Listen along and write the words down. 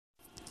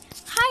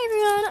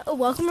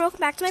Welcome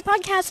back to my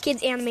podcast,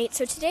 Kids Animate.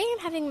 So today I'm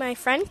having my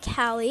friend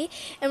Callie,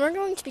 and we're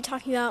going to be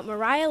talking about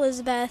Mariah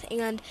Elizabeth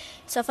and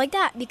stuff like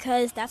that,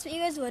 because that's what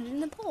you guys voted in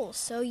the polls.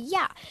 So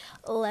yeah,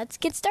 let's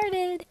get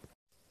started.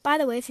 By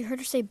the way, if you heard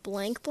her say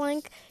blank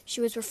blank,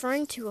 she was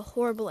referring to a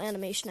horrible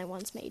animation I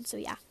once made, so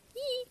yeah.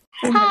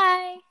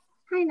 Hi!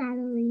 Hi,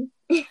 Natalie.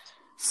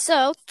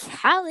 So,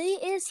 Callie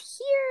is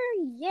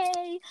here!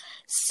 Yay!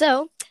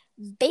 So,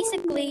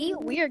 basically,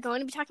 we are going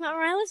to be talking about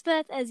Mariah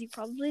Elizabeth, as you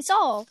probably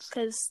saw,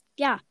 because,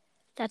 yeah,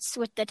 that's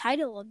what the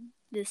title of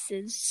this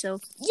is, so,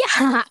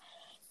 yeah!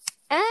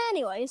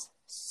 Anyways,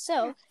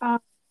 so,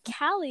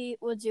 Callie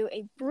will do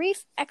a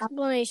brief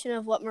explanation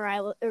of who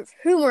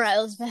Mariah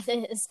Elizabeth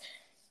is.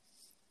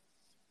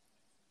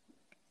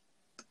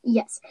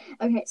 Yes.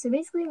 Okay, so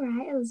basically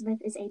Mariah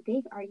Elizabeth is a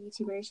big art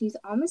YouTuber. She's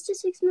almost to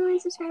 6 million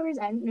subscribers.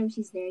 I don't know if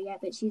she's there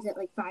yet, but she's at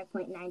like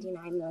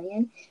 5.99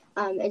 million.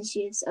 And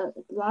she has a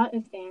lot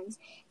of fans.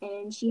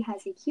 And she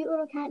has a cute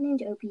little cat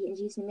named Opie, and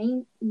she's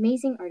an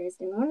amazing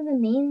artist. And one of the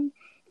main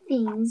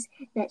things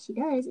that she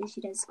does is she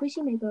does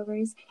squishy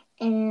makeovers,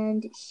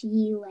 and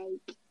she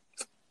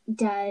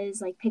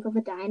does Pickle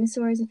the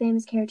Dinosaur as a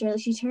famous character.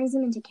 She turns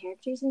them into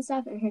characters and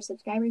stuff, and her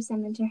subscribers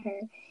send them to her,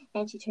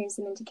 and she turns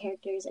them into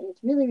characters, and it's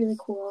really, really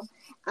cool.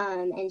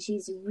 And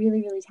she's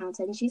really, really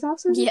talented, and she's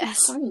also really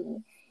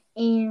funny.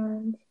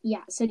 And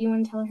yeah, so do you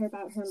want to tell her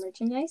about her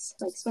merchandise,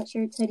 like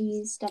sweatshirts,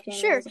 hoodies, stuffed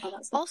animals, all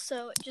that stuff?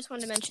 Also, just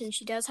wanted to mention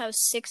she does have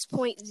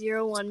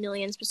 6.01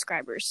 million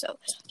subscribers, so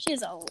she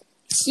has a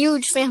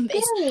huge fan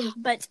base. Yay.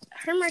 But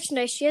her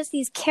merchandise, she has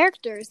these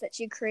characters that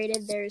she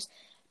created. There's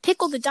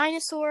Pickle the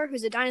Dinosaur,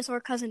 who's a dinosaur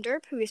cousin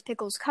Derp, who is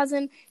Pickle's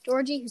cousin,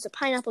 Georgie, who's a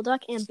pineapple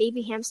duck, and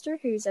Baby Hamster,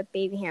 who's a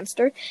baby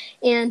hamster.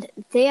 And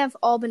they have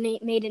all been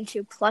made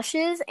into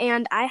plushes,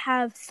 and I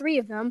have 3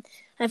 of them.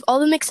 I have all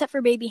of them except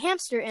for Baby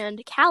Hamster,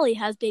 and Callie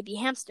has Baby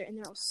Hamster, and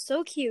they're all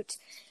so cute.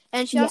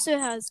 And she also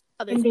has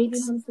other things. Baby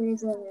Hamster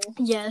is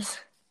Yes.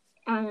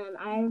 I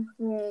have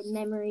the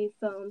memory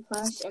foam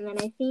plush, and then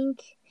I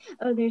think,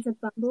 there's a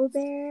Bumble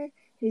Bear,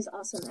 who's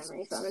also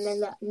memory foam, and then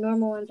the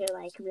normal ones are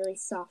really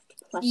soft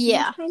plushy,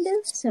 kind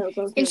of. So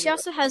both. And she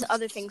also has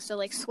other things, so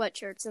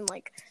sweatshirts and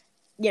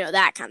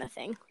that kind of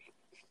thing.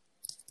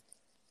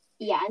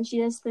 Yeah, and she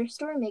does thrift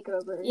store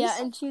makeovers.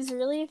 Yeah, and she's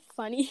really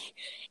funny.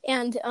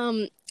 And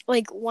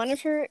one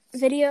of her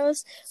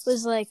videos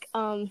was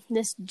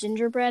this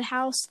gingerbread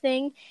house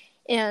thing,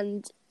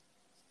 and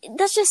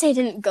let's just say it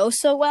didn't go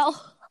so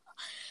well.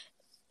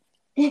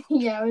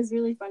 Yeah, it was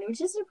really funny,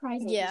 which is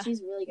surprising. Yeah,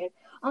 she's really good.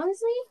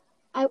 Honestly,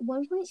 at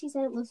one point she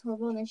said it looks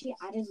horrible, and then she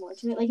added more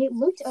to it. It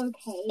looked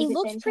okay. It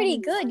looked pretty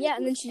good, yeah.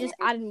 And then she just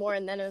added more,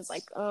 and then it was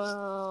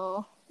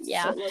oh,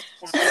 yeah.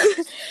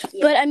 So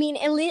But I mean,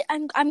 at least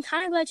I'm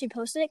kind of glad she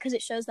posted it, because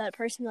it shows that a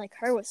person like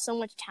her with so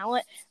much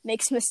talent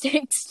makes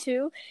mistakes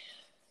too.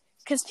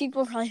 Because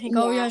people probably think,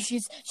 oh yeah,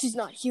 she's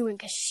not human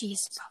because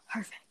she's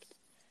perfect.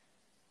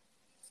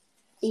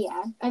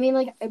 Yeah, I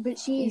mean, but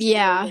she's really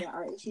good at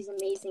art, and she's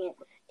amazing at.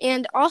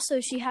 And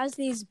also, she has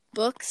these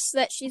books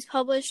that she's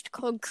published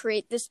called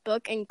Create This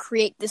Book and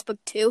Create This Book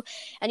Too.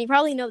 And you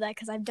probably know that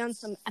because I've done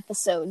some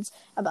episodes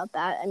about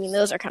that. I mean,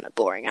 those are kind of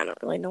boring. I don't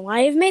really know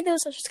why I've made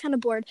those. I was just kind of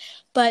bored.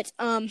 But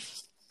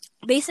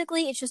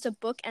basically, it's just a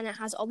book, and it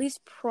has all these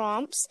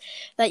prompts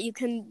that you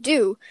can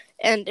do.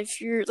 And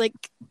if you're,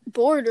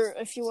 bored, or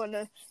if you want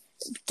to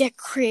get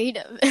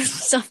creative and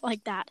stuff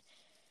like that.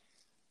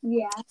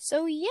 Yeah.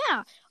 So,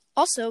 yeah.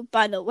 Also,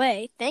 by the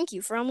way, thank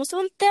you for almost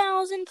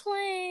 1,000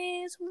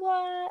 plays.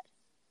 What?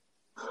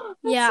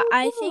 Yeah, so cool.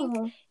 I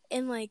think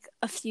in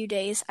a few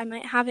days I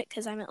might have it,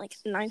 because I'm at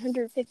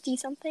 950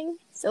 something.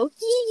 So,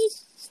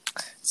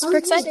 super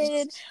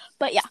excited.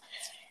 But yeah,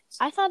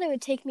 I thought it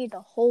would take me the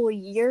whole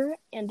year,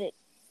 and it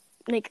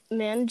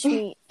managed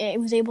me. It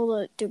was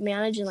able to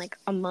manage in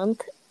a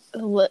month,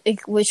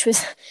 which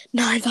was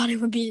I thought it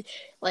would be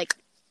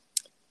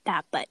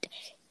that, but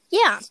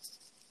yeah.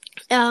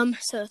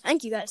 So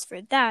thank you guys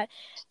for that.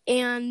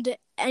 And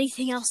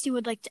anything else you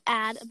would like to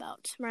add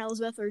about Mariah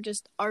Elizabeth, or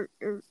just art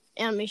or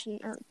animation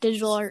or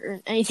digital art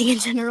or anything in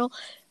general?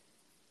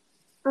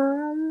 I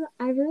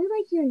really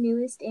like your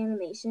newest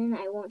animation.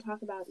 I won't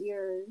talk about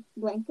your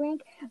blank,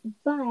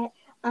 but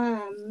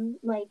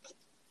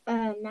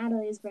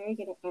Natalie is very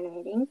good at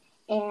animating,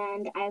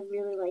 and I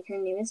really like her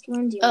newest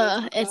one. Do you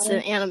want to talk it's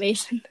about an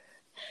animation.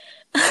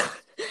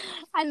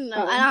 I don't know. I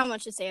don't have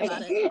much to say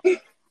about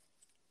it.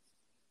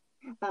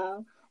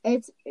 Oh,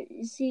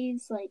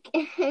 she's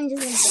I'm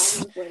just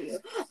gonna for you.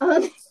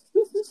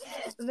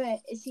 But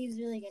she's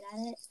really good at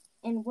it.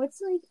 And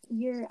what's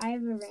I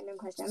have a random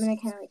question. I'm gonna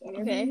kind of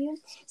interview you.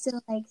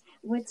 So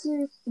what's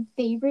your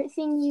favorite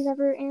thing you've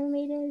ever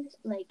animated?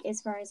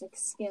 As far as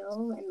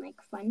skill and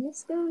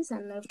funness goes. I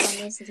don't know if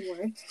funness is a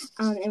word.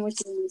 And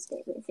what's your least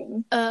favorite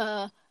thing?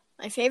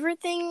 My favorite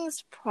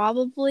things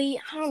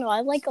probably, I don't know. I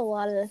like a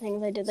lot of the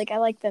things I did. I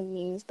like the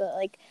memes, but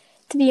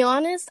to be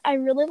honest, I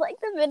really like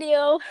the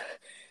video.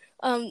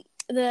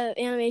 The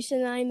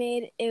animation that I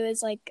made, it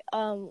was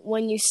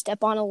when you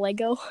step on a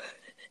Lego.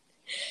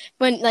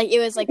 when like it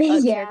was like a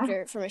Yeah.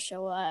 character from a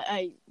show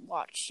I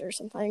watched or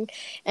something,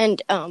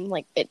 and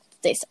like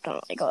they stepped on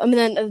a Lego. I mean,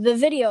 then the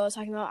video I was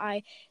talking about,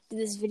 I did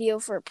this video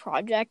for a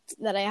project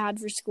that I had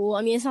for school.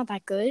 I mean, it's not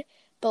that good,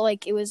 but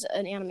like it was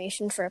an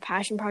animation for a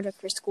passion project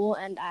for school,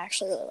 and I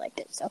actually really liked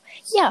it. So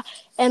yeah,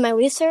 and my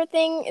least favorite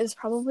thing is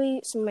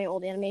probably some of my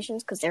old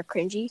animations because they're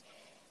cringy,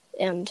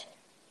 and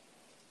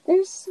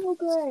they're so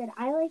good.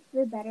 I like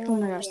the better one. Oh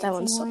my gosh, that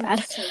one's so one.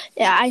 bad. So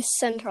yeah, I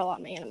send her a lot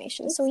of my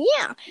animations. So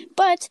yeah,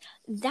 but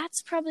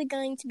that's probably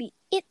going to be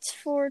it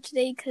for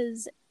today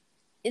because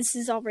this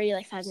is already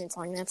like 5 minutes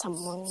long. That's how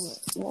long.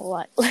 Well,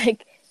 what?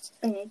 Like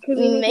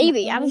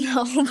maybe I don't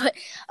know,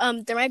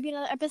 but there might be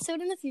another episode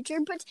in the future.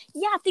 But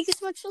yeah, thank you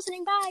so much for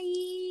listening.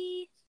 Bye.